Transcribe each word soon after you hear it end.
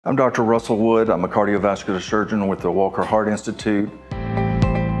I'm Dr. Russell Wood. I'm a cardiovascular surgeon with the Walker Heart Institute.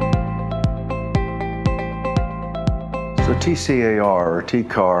 So TCAR, or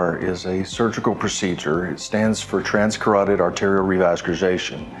TCAR, is a surgical procedure. It stands for transcarotid arterial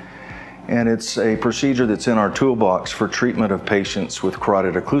revascularization. And it's a procedure that's in our toolbox for treatment of patients with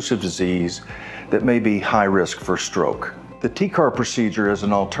carotid occlusive disease that may be high risk for stroke. The TCAR procedure as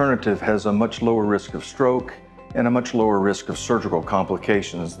an alternative has a much lower risk of stroke and a much lower risk of surgical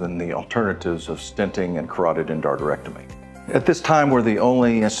complications than the alternatives of stenting and carotid endarterectomy. At this time, we're the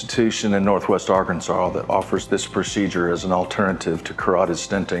only institution in Northwest Arkansas that offers this procedure as an alternative to carotid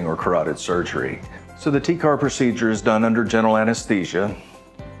stenting or carotid surgery. So the TCAR procedure is done under general anesthesia.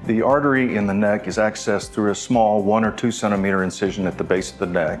 The artery in the neck is accessed through a small 1 or 2 centimeter incision at the base of the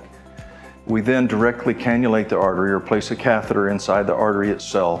neck. We then directly cannulate the artery or place a catheter inside the artery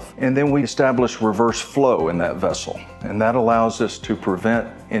itself, and then we establish reverse flow in that vessel. And that allows us to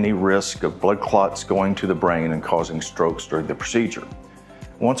prevent any risk of blood clots going to the brain and causing strokes during the procedure.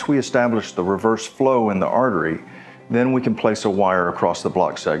 Once we establish the reverse flow in the artery, then we can place a wire across the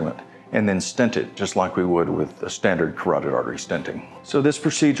block segment and then stent it just like we would with a standard carotid artery stenting. So this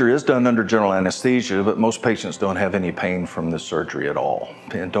procedure is done under general anesthesia, but most patients don't have any pain from this surgery at all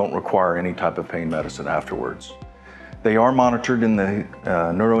and don't require any type of pain medicine afterwards. They are monitored in the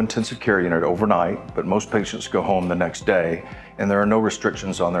neurointensive care unit overnight, but most patients go home the next day and there are no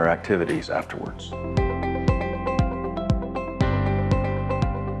restrictions on their activities afterwards.